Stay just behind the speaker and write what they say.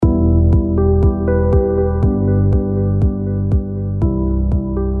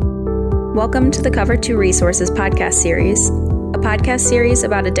Welcome to the Cover 2 Resources podcast series, a podcast series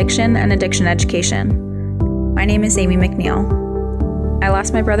about addiction and addiction education. My name is Evie McGreal. I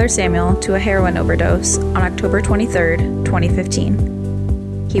lost my brother Samuel to a heroin overdose on October 23rd,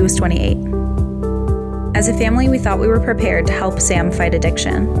 2015. He was 28. As a family, we thought we were prepared to help Sam fight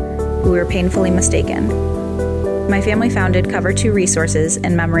addiction, but we were painfully mistaken. My family founded Cover 2 Resources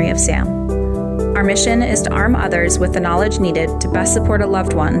in memory of Sam. Our mission is to arm others with the knowledge needed to best support a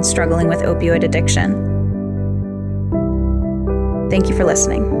loved one struggling with opioid addiction. Thank you for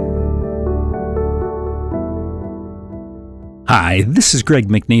listening. Hi, this is Greg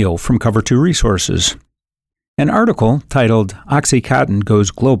McNeil from Cover 2 Resources. An article titled OxyContin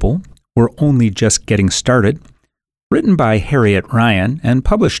Goes Global, We're Only Just Getting Started, written by Harriett Ryan and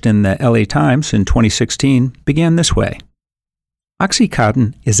published in the LA Times in 2016, began this way.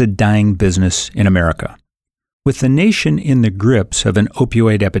 OxyContin is a dying business in America. With the nation in the grips of an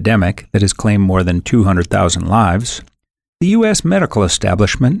opioid epidemic that has claimed more than 200,000 lives, the U.S. medical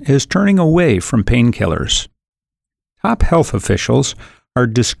establishment is turning away from painkillers. Top health officials are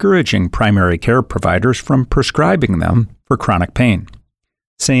discouraging primary care providers from prescribing them for chronic pain,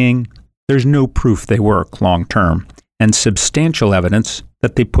 saying there's no proof they work long-term and substantial evidence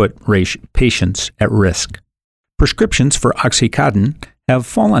that they put patients at risk. Prescriptions for OxyContin have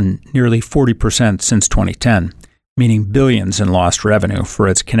fallen nearly 40% since 2010, meaning billions in lost revenue for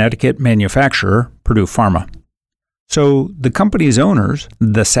its Connecticut manufacturer, Purdue Pharma. So the company's owners,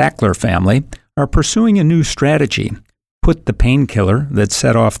 the Sackler Family, are pursuing a new strategy: put the painkiller that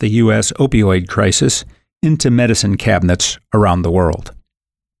set off the U.S. opioid crisis into medicine cabinets around the world.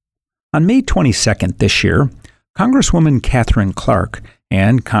 On May 22nd this year, Congresswoman Katherine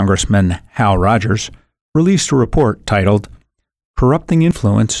and Congressman Rodgers released a report titled Corrupting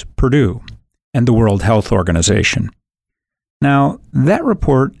Influence of Purdue and the World Health Organization. Now, that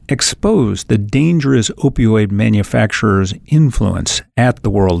report exposed the dangerous opioid manufacturers' influence at the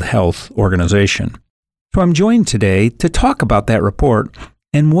World Health Organization. So I'm joined today to talk about that report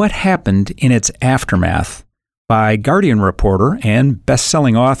and what happened in its aftermath by Guardian reporter and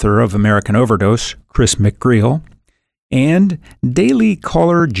best-selling author of American Overdose, McGreal, and Daily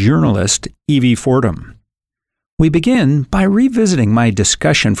Caller journalist Evie Fordham. We begin by revisiting my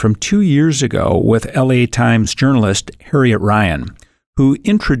discussion from 2 years ago with LA Times journalist Harriett Ryan, who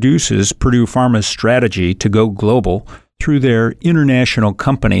introduces Purdue Pharma's strategy to go global through their international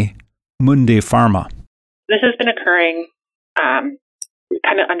company, Mundipharma. This has been occurring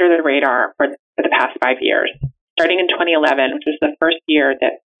kind of under the radar for the past 5 years. Starting in 2011, which was the first year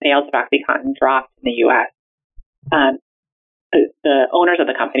that sales of OxyContin dropped in the U.S., the owners of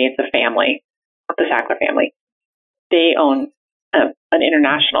the company, it's a family, the Sackler family. They own an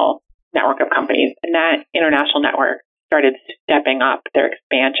international network of companies, and that international network started stepping up their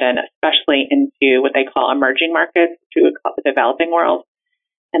expansion, especially into what they call emerging markets, which we would call the developing world.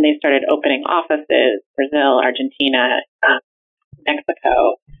 And they started opening offices, Brazil, Argentina,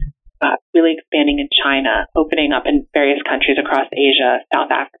 Mexico, really expanding in China, opening up in various countries across Asia, South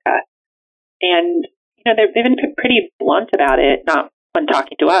Africa. And, they've been pretty blunt about it, not when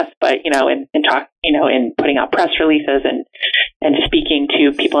talking to us, but, in putting out press releases and speaking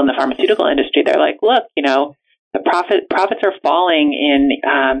to people in the pharmaceutical industry. They're like, look, the profits are falling in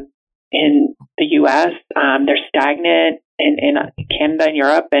the U.S. They're stagnant in Canada and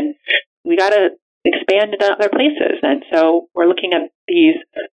Europe, and we got to expand into other places. And so we're looking at these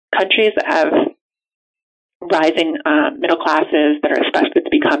countries that have rising middle classes that are expected to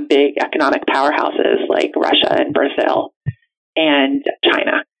become big economic powerhouses like Russia and Brazil and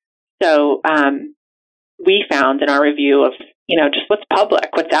China. So we found in our review of, just what's public,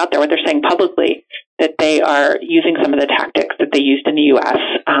 what's out there, what they're saying publicly, that they are using some of the tactics that they used in the U.S.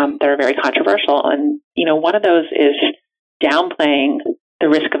 That are very controversial. And, one of those is downplaying the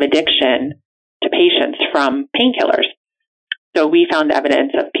risk of addiction to patients from painkillers. So we found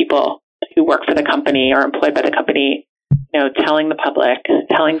evidence of people who work for the company or employed by the company, telling the public,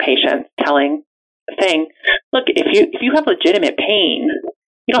 telling patients, saying, look, if you have legitimate pain,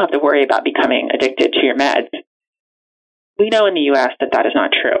 you don't have to worry about becoming addicted to your meds. We know in the U.S. that is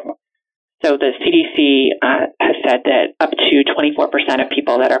not true. So the CDC has said that up to 24% of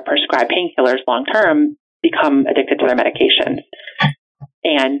people that are prescribed painkillers long-term become addicted to their medications.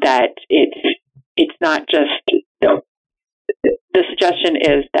 And that it's not just, the suggestion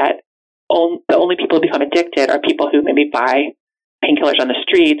is that the only people who become addicted are people who maybe buy painkillers on the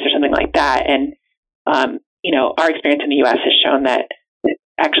streets or something like that. And, our experience in the U.S. has shown that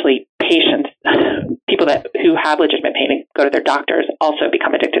actually patients, people who have legitimate pain and go to their doctors, also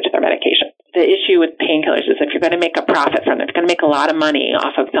become addicted to their medications. the issue with painkillers is if you're going to make a profit from them, if you're going to make a lot of money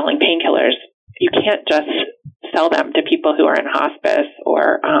off of selling painkillers, you can't just sell them to people who are in hospice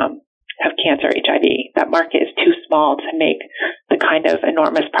or have cancer, HIV. That market is too small to make the kind of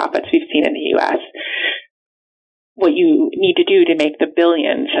enormous profits we've seen in the U.S. What you need to do to make the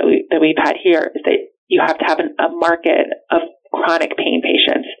billions that we've had here is that you have to have a market of chronic pain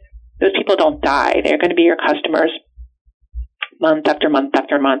patients. Those people don't die. They're going to be your customers month after month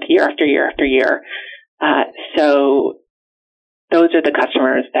after month, year after year after year. So those are the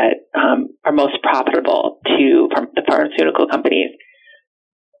customers that are most profitable to the pharmaceutical companies.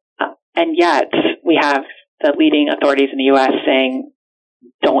 And yet we have the leading authorities in the U.S. saying,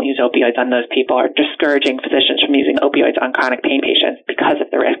 don't use opioids on those people, or discouraging physicians from using opioids on chronic pain patients because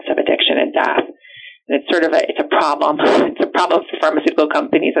of the risks of addiction and death. And it's sort of it's a problem. It's a problem for pharmaceutical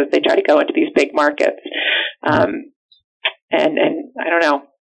companies as they try to go into these big markets. And I don't know.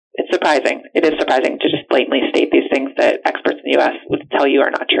 It's surprising. It is surprising to just blatantly state these things that experts in the U.S. would tell you are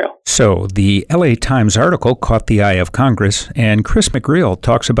not true. So the LA Times article caught the eye of Congress, and Chris McGreal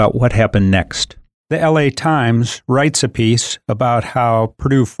talks about what happened next. The LA Times writes a piece about how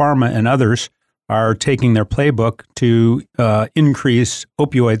Purdue Pharma and others are taking their playbook to increase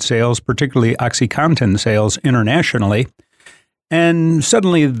opioid sales, particularly OxyContin sales internationally. And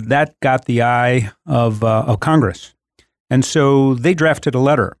suddenly that got the eye of Congress. And so they drafted a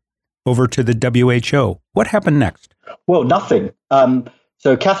letter over to the WHO. What happened next? Well, nothing.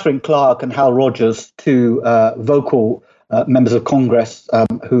 So Katherine Clark and Hal Rodgers, two vocal members of Congress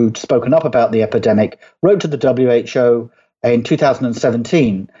who'd spoken up about the epidemic, wrote to the WHO in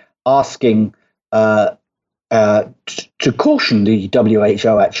 2017 asking to caution the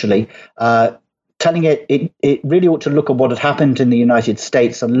WHO, actually, telling it really ought to look at what had happened in the United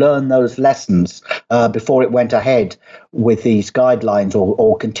States and learn those lessons before it went ahead with these guidelines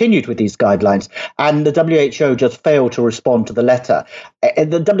or continued with these guidelines. And the WHO just failed to respond to the letter.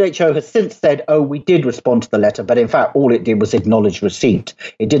 And the WHO has since said, we did respond to the letter, but in fact, all it did was acknowledge receipt.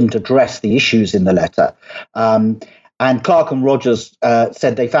 It didn't address the issues in the letter. And Clark and Rodgers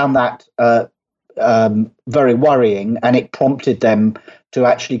said they found that very worrying, and it prompted them to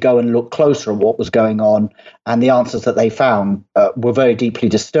actually go and look closer at what was going on, and the answers that they found were very deeply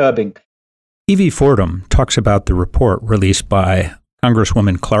disturbing. Evie Fordham talks about the report released by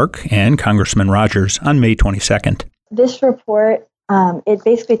Congresswoman Clark and Congressman Rodgers on May 22nd. This report, it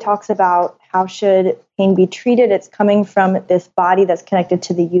basically talks about how should pain be treated. It's coming from this body that's connected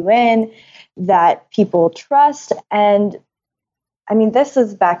to the UN that people trust. And I mean, this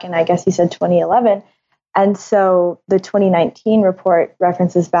is back in, I guess you said 2011. And so the 2019 report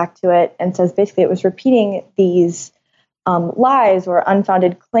references back to it and says basically it was repeating these lies or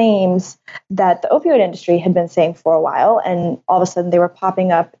unfounded claims that the opioid industry had been saying for a while. And all of a sudden they were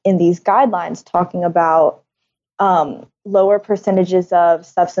popping up in these guidelines talking about lower percentages of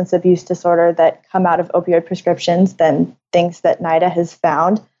substance abuse disorder that come out of opioid prescriptions than things that NIDA has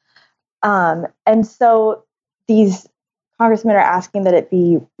found. And so these congressmen are asking that it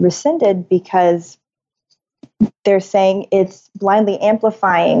be rescinded because they're saying it's blindly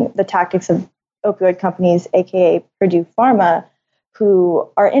amplifying the tactics of opioid companies, aka Purdue Pharma, who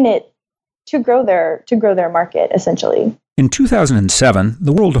are in it to grow their market, essentially. In 2007,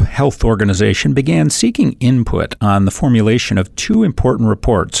 the World Health Organization began seeking input on the formulation of two important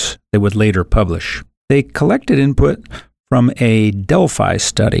reports they would later publish. They collected input from a Delphi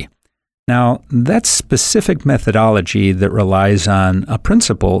study. Now, that's specific methodology that relies on a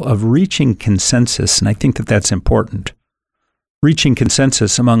principle of reaching consensus, and I think that that's important. Reaching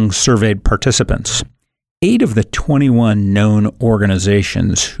consensus among surveyed participants. 8 of the 21 known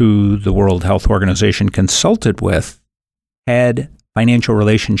organizations who the World Health Organization consulted with had financial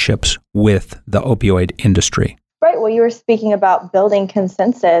relationships with the opioid industry. Right. Well, you were speaking about building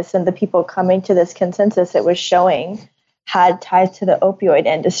consensus, and the people coming to this consensus it was showing had ties to the opioid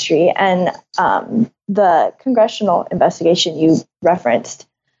industry. And the congressional investigation you referenced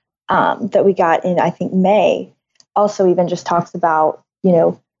that we got in, I think, May, also even just talks about,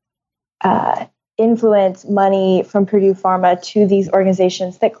 influence money from Purdue Pharma to these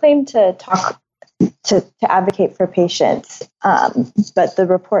organizations that claim to talk to advocate for patients. But the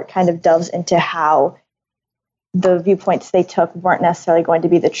report kind of delves into how the viewpoints they took weren't necessarily going to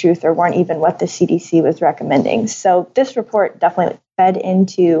be the truth or weren't even what the CDC was recommending. So this report definitely fed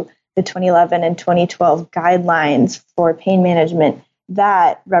into the 2011 and 2012 guidelines for pain management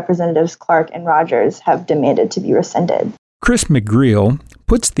that Representatives Clark and Rodgers have demanded to be rescinded. Chris McGreal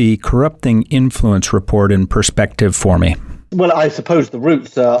puts the Corrupting Influence report in perspective for me. Well, I suppose the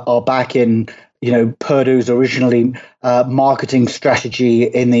roots are back in Purdue's originally marketing strategy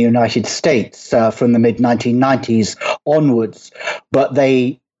in the United States from the mid-1990s onwards, but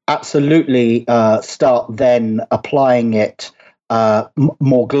they absolutely start then applying it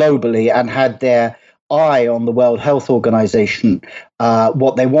more globally and had their eye on the World Health Organization.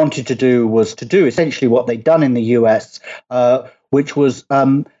 What they wanted to do was to do essentially what they'd done in the US, which was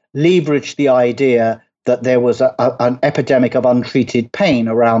leverage the idea that there was an epidemic of untreated pain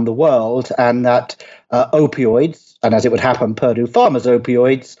around the world, and that opioids, and as it would happen, Purdue Pharma's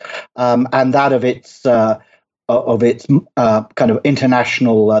opioids, and that of its kind of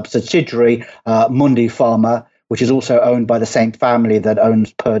international subsidiary, Mundipharma, which is also owned by the same family that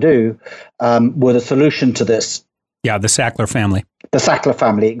owns Purdue, were the solution to this. Yeah, the Sackler family. The Sackler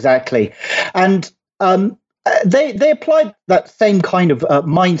family, exactly. And they applied that same kind of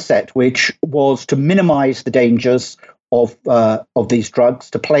mindset, which was to minimize the dangers of these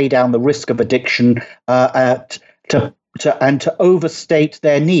drugs, to play down the risk of addiction, to overstate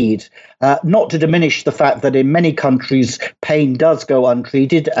their need, not to diminish the fact that in many countries pain does go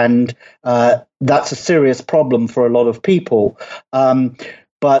untreated, and that's a serious problem for a lot of people.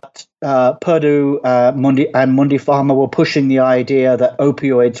 But Purdue and Mundipharma were pushing the idea that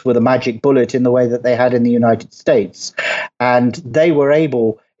opioids were the magic bullet in the way that they had in the United States. And they were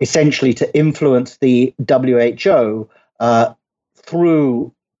able essentially to influence the WHO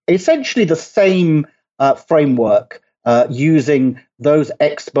through essentially the same framework, using those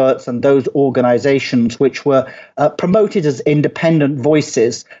experts and those organizations which were promoted as independent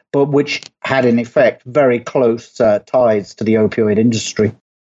voices, but which had in effect very close ties to the opioid industry.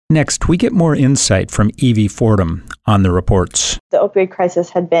 Next, we get more insight from Evie Fordham on the reports. The opioid crisis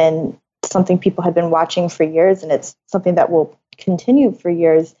had been something people had been watching for years, and it's something that will continue for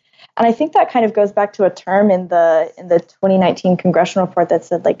years. And I think that kind of goes back to a term in the 2019 congressional report that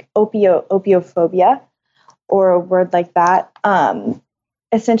said like opiophobia, or a word like that.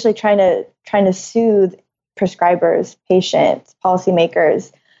 Essentially trying to soothe prescribers, patients,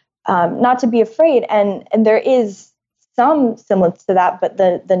 policymakers, not to be afraid. And there is some semblance to that, but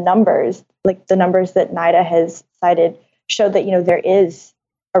the numbers, like the numbers that NIDA has cited, show that, there is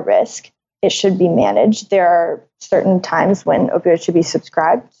a risk. It should be managed. There are certain times when opioids should be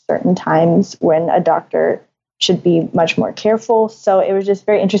prescribed, certain times when a doctor should be much more careful. So it was just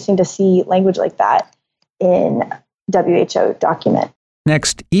very interesting to see language like that in WHO document.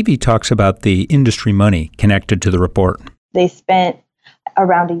 Next, Evie talks about the industry money connected to the report. They spent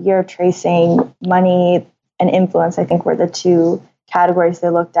around a year tracing money and influence, I think, were the two categories they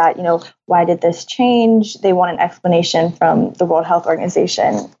looked at. Why did this change? They want an explanation from the World Health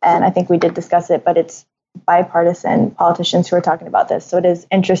Organization. And I think we did discuss it, but it's bipartisan politicians who are talking about this. So it is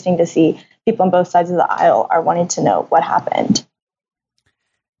interesting to see people on both sides of the aisle are wanting to know what happened.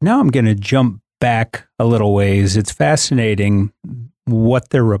 Now I'm going to jump back a little ways. It's fascinating what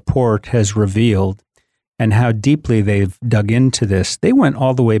their report has revealed and how deeply they've dug into this. They went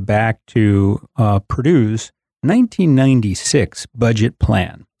all the way back to Purdue's 1996 budget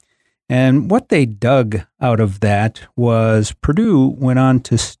plan. And what they dug out of that was Purdue went on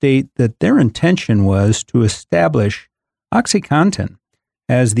to state that their intention was to establish OxyContin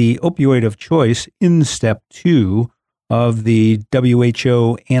as the opioid of choice in step 2 of the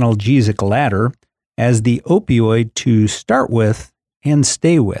WHO analgesic ladder as the opioid to start with and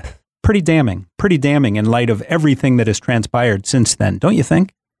stay with. Pretty damning in light of everything that has transpired since then, don't you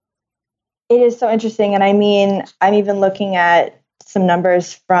think? It is so interesting. And I mean, I'm even looking at some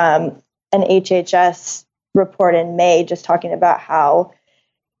numbers from an HHS report in May, just talking about how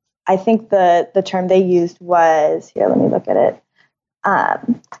I think the term they used was, here, let me look at it, up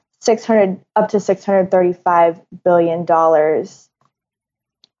to $635 billion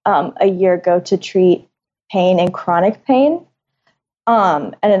a year go to treat pain and chronic pain.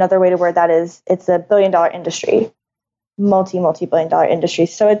 And another way to word that is it's a billion-dollar industry, multi-billion-dollar industry.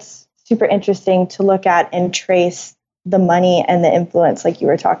 So it's super interesting to look at and trace the money and the influence like you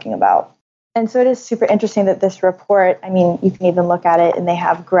were talking about. And so it is super interesting that this report, I mean, you can even look at it and they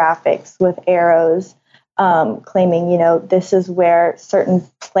have graphics with arrows claiming, this is where certain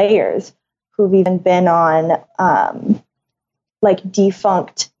players who've even been on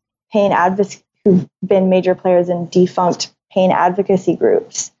defunct pain advocacy, who've been major players in defunct pain advocacy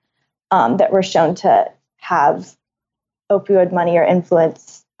groups that were shown to have opioid money or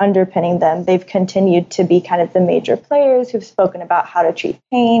influence underpinning them. They've continued to be kind of the major players who've spoken about how to treat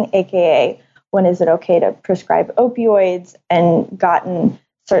pain, aka when is it okay to prescribe opioids, and gotten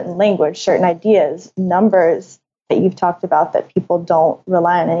certain language, certain ideas, numbers that you've talked about that people don't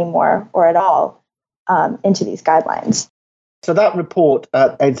rely on anymore or at all into these guidelines. So that report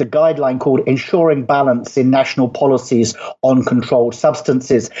is a guideline called Ensuring Balance in National Policies on Controlled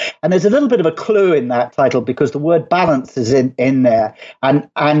Substances. And there's a little bit of a clue in that title because the word balance is in there.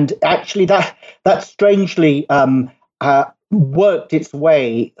 And actually that strangely worked its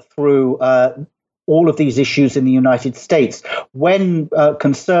way through all of these issues in the United States. When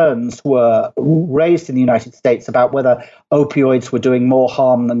concerns were raised in the United States about whether opioids were doing more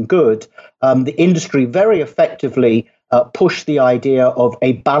harm than good, the industry very effectively pushed the idea of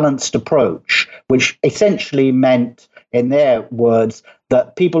a balanced approach, which essentially meant, in their words,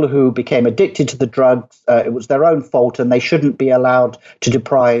 that people who became addicted to the drugs, it was their own fault, and they shouldn't be allowed to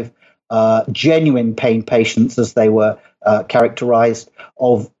deprive genuine pain patients, as they were characterized,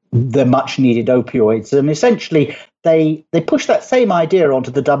 of the much needed opioids. And essentially, they pushed that same idea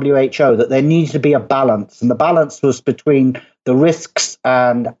onto the WHO, that there needs to be a balance. And the balance was between the risks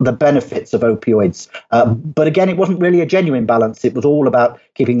and the benefits of opioids. But again, it wasn't really a genuine balance. It was all about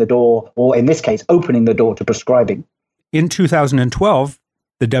keeping the door, or in this case, opening the door to prescribing. In 2012,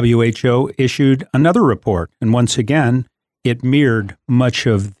 the WHO issued another report. And once again, it mirrored much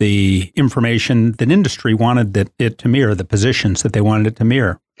of the information that industry wanted it to mirror, the positions that they wanted it to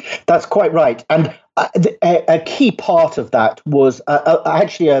mirror. That's quite right. And a key part of that was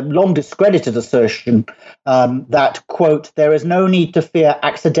actually a long discredited assertion that, quote, there is no need to fear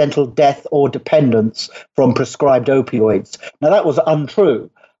accidental death or dependence from prescribed opioids. Now, that was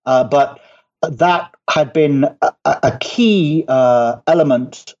untrue, but that had been a key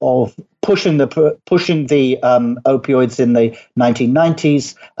element of pushing the opioids in the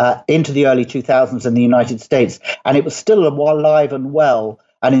 1990s into the early 2000s in the United States. And it was still alive and well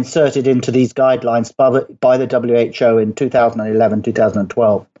and inserted into these guidelines by the WHO in 2011,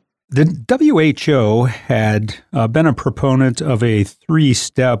 2012. The WHO had been a proponent of a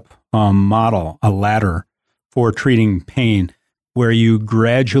three-step model, a ladder for treating pain, where you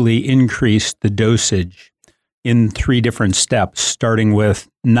gradually increase the dosage in three different steps, starting with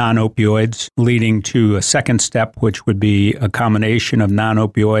non-opioids, leading to a second step, which would be a combination of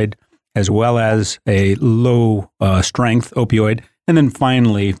non-opioid as well as a low-strength opioid, and then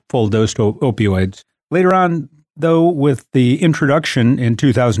finally full-dose opioids. Later on, though, with the introduction in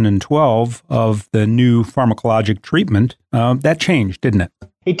 2012 of the new pharmacologic treatment, that changed, didn't it?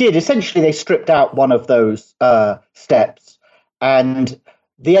 It did. Essentially, they stripped out one of those steps, and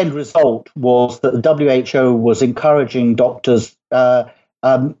the end result was that the WHO was encouraging doctors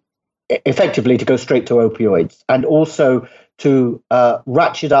effectively to go straight to opioids and also to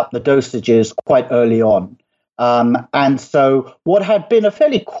ratchet up the dosages quite early on. And so what had been a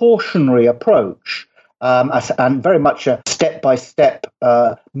fairly cautionary approach and very much a step-by-step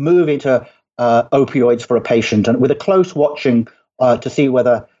move into opioids for a patient, and with a close watching to see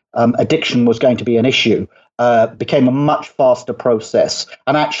whether addiction was going to be an issue, became a much faster process,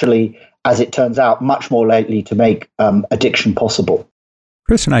 and actually, as it turns out, much more likely to make addiction possible.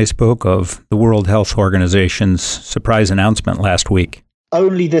 Chris and I spoke of the World Health Organization's surprise announcement last week.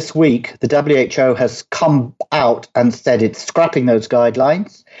 Only this week, the WHO has come out and said it's scrapping those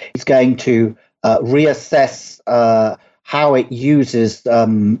guidelines. It's going to reassess how it uses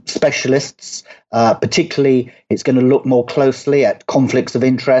specialists. Particularly, it's going to look more closely at conflicts of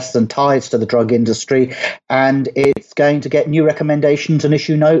interest and ties to the drug industry, and it's going to get new recommendations and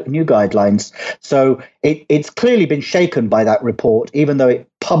issue new guidelines. So it's clearly been shaken by that report, even though it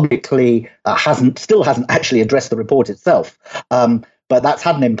publicly still hasn't actually addressed the report itself. But that's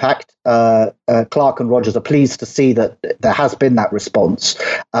had an impact. Clark and Rodgers are pleased to see that there has been that response.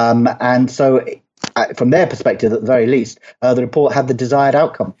 And so from their perspective, at the very least, the report had the desired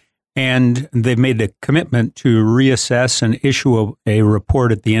outcome. And they've made a commitment to reassess and issue a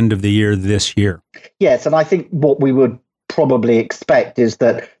report at the end of the year this year. Yes, and I think what we would probably expect is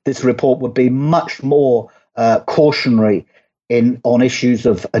that this report would be much more cautionary on issues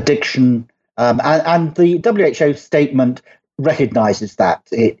of addiction. And the WHO statement recognizes that.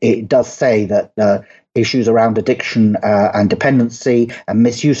 It does say that issues around addiction and dependency and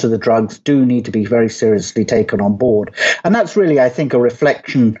misuse of the drugs do need to be very seriously taken on board. And that's really, I think, a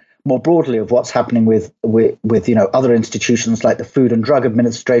reflection more broadly of what's happening with other institutions like the Food and Drug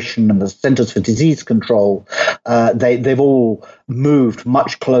Administration and the Centers for Disease Control. They've all moved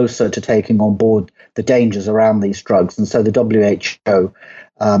much closer to taking on board the dangers around these drugs. And so the WHO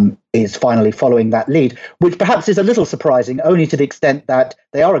is finally following that lead, which perhaps is a little surprising, only to the extent that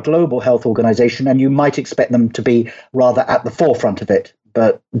they are a global health organization and you might expect them to be rather at the forefront of it,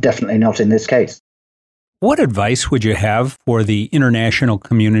 but definitely not in this case. What advice would you have for the international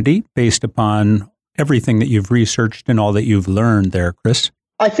community based upon everything that you've researched and all that you've learned there, Chris?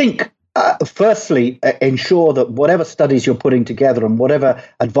 I think firstly, ensure that whatever studies you're putting together and whatever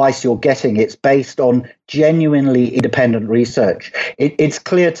advice you're getting, it's based on genuinely independent research. It's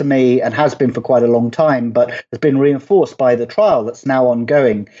clear to me, and has been for quite a long time, but has been reinforced by the trial that's now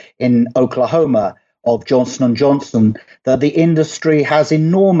ongoing in Oklahoma of Johnson & Johnson, that the industry has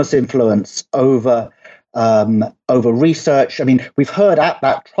enormous influence over research. I mean, we've heard at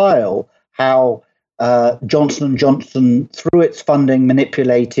that trial how Johnson & Johnson, through its funding,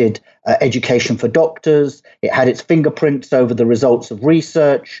 manipulated education for doctors. It had its fingerprints over the results of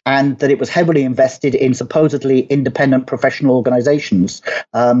research, and that it was heavily invested in supposedly independent professional organizations.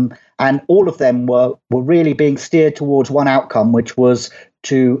 And all of them were really being steered towards one outcome, which was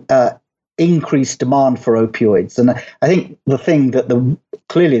to increase demand for opioids. And I think the thing that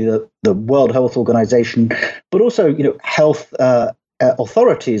clearly the World Health Organization, but also health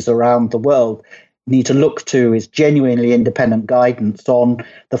authorities around the world need to look to is genuinely independent guidance on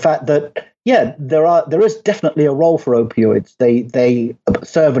the fact that there is definitely a role for opioids. They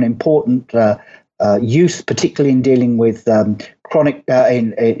serve an important use, particularly in dealing with chronic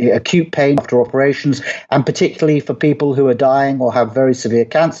in acute pain after operations, and particularly for people who are dying or have very severe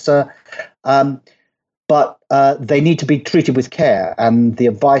cancer. But they need to be treated with care, and the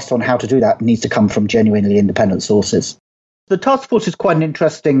advice on how to do that needs to come from genuinely independent sources. The task force is quite an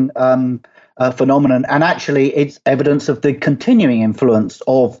interesting phenomenon, and actually it's evidence of the continuing influence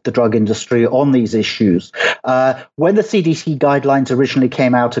of the drug industry on these issues. When the CDC guidelines originally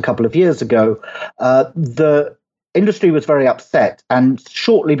came out a couple of years ago, the industry was very upset, and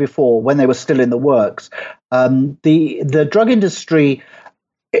shortly before, when they were still in the works, the drug industry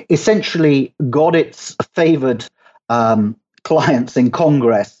essentially got its favored clients in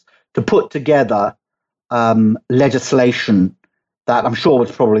Congress to put together legislation that I'm sure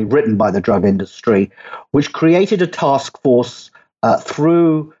was probably written by the drug industry, which created a task force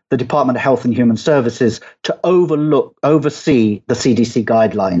through the Department of Health and Human Services to oversee the CDC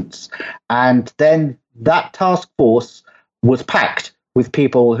guidelines. And then that task force was packed with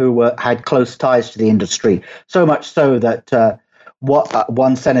people who had close ties to the industry, so much so that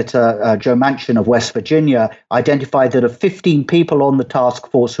one Senator, Joe Manchin of West Virginia, identified that of 15 people on the task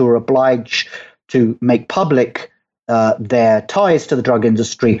force who were obliged to make public their ties to the drug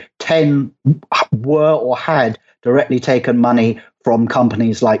industry, 10 were or had directly taken money from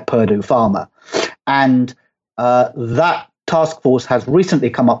companies like Purdue Pharma. And that task force has recently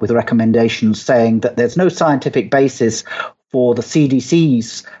come up with recommendations saying that there's no scientific basis for the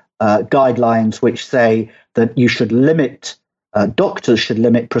CDC's guidelines, which say that you should limit, doctors should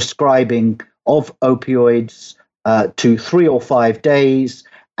limit prescribing of opioids to 3 or 5 days,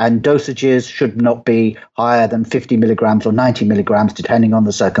 and dosages should not be higher than 50 milligrams or 90 milligrams, depending on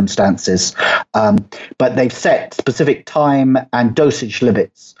the circumstances. But they've set specific time and dosage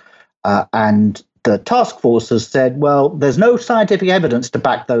limits. And the task force has said, well, there's no scientific evidence to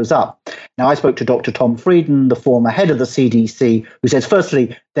back those up. Now, I spoke to Dr. Tom Frieden, the former head of the CDC, who says,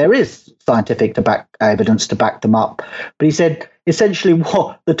 firstly, there is scientific evidence to back them up. But he said, essentially,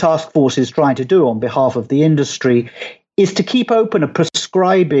 what the task force is trying to do on behalf of the industry is to keep open a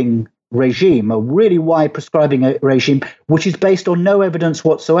prescribing regime, a really wide prescribing regime, which is based on no evidence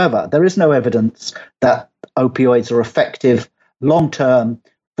whatsoever. There is no evidence that opioids are effective long-term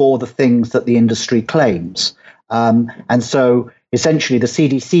for the things that the industry claims. And so essentially the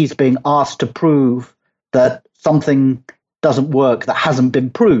CDC is being asked to prove that something doesn't work that hasn't been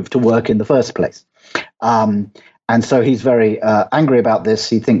proved to work in the first place. And so he's very angry about this.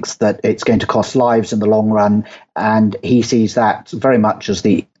 He thinks that it's going to cost lives in the long run, and he sees that very much as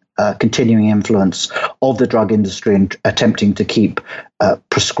the continuing influence of the drug industry in attempting to keep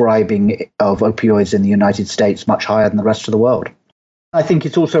prescribing of opioids in the United States much higher than the rest of the world. I think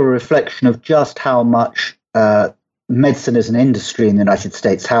it's also a reflection of just how much medicine is an industry in the United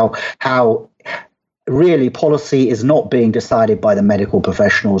States, how really policy is not being decided by the medical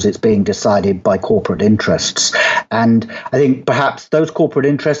professionals, it's being decided by corporate interests. And I think perhaps those corporate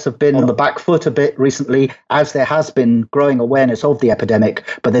interests have been on the back foot a bit recently, as there has been growing awareness of the epidemic,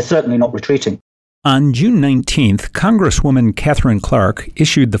 but they're certainly not retreating. On June 19th, Congresswoman Katherine Clark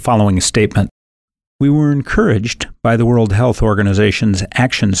issued the following statement. We were encouraged by the World Health Organization's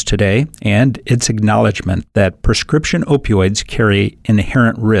actions today and its acknowledgement that prescription opioids carry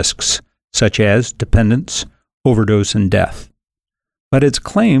inherent risks, such as dependence, overdose, and death. But its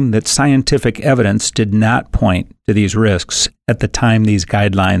claim that scientific evidence did not point to these risks at the time these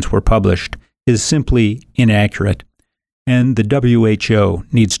guidelines were published is simply inaccurate, and the WHO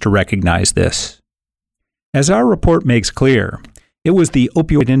needs to recognize this. As our report makes clear, it was the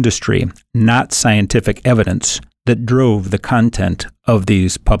opioid industry, not scientific evidence, that drove the content of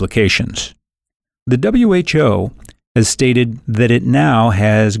these publications. The WHO has stated that it now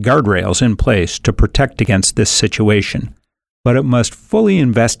has guardrails in place to protect against this situation, but it must fully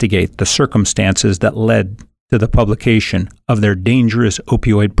investigate the circumstances that led to the publication of their dangerous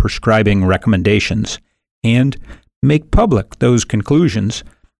opioid prescribing recommendations and make public those conclusions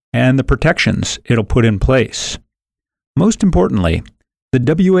and the protections it'll put in place. Most importantly, the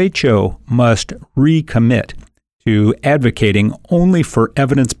WHO must recommit to advocating only for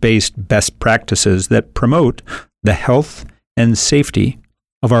evidence-based best practices that promote the health and safety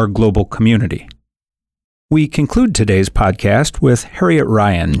of our global community. We conclude today's podcast with Harriett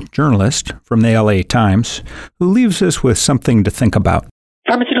Ryan, journalist from the LA Times, who leaves us with something to think about.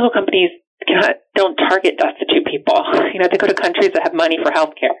 Pharmaceutical companies don't target destitute people. They go to countries that have money for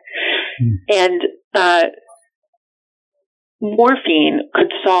healthcare. And morphine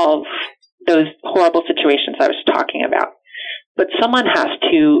could solve those horrible situations I was talking about. But someone has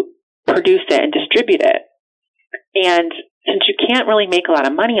to produce it and distribute it. And since you can't really make a lot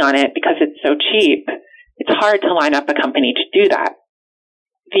of money on it because it's so cheap, it's hard to line up a company to do that.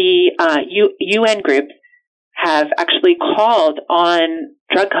 The UN groups have actually called on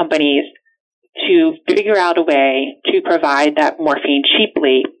drug companies to figure out a way to provide that morphine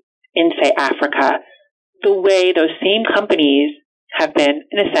cheaply in, say, Africa, the way those same companies have been,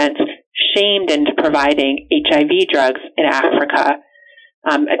 in a sense, shamed into providing HIV drugs in Africa.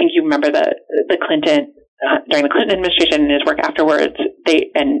 I think you remember the Clinton, during the Clinton administration and his work afterwards,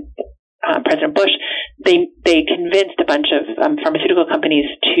 President Bush, they convinced a bunch of pharmaceutical companies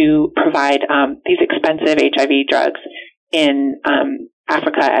to provide these expensive HIV drugs in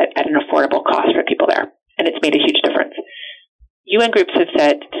Africa at an affordable cost for people there. And it's made a huge difference. UN groups have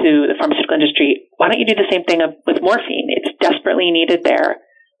said to the pharmaceutical industry, why don't you do the same thing with morphine? It's desperately needed there.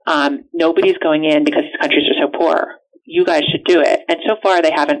 Nobody's going in because these countries are so poor. You guys should do it. And so far,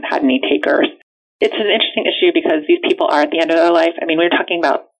 they haven't had any takers. It's an interesting issue because these people are at the end of their life. I mean, we were talking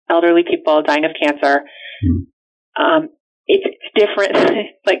about elderly people dying of cancer. It's different,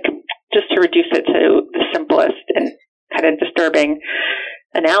 like just to reduce it to the simplest and kind of disturbing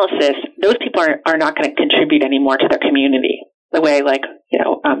analysis, those people are not going to contribute anymore to their community. The way,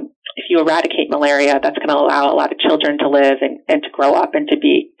 if you eradicate malaria, that's going to allow a lot of children to live and to grow up and to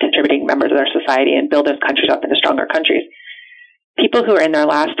be contributing members of their society and build those countries up into stronger countries. People who are in their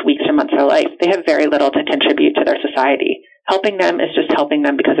last weeks or months of their life, they have very little to contribute to their society. Helping them is just helping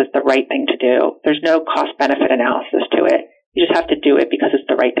them because it's the right thing to do. There's no cost-benefit analysis to it. You just have to do it because it's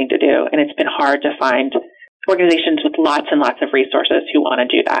the right thing to do. And it's been hard to find organizations with lots and lots of resources who want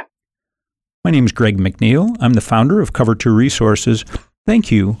to do that. My name is Greg McGreal. I'm the founder of Cover 2 Resources.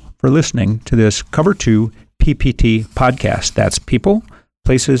 Thank you for listening to this Cover 2 PPT podcast. That's people,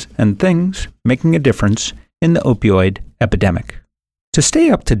 places, and things making a difference in the opioid epidemic. To stay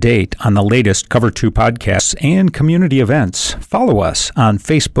up to date on the latest Cover 2 podcasts and community events, follow us on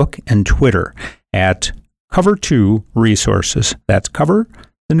Facebook and Twitter at Cover 2 Resources. That's Cover,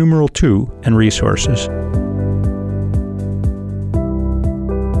 the numeral 2, and Resources.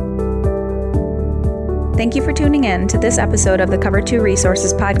 Thank you for tuning in to this episode of the Cover 2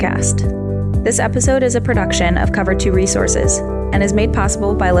 Resources podcast. This episode is a production of Cover 2 Resources and is made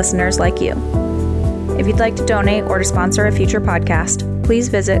possible by listeners like you. If you'd like to donate or to sponsor a future podcast, please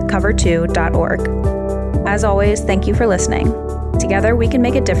visit cover2.org. As always, thank you for listening. Together, we can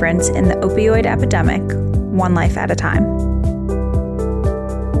make a difference in the opioid epidemic, one life at a time.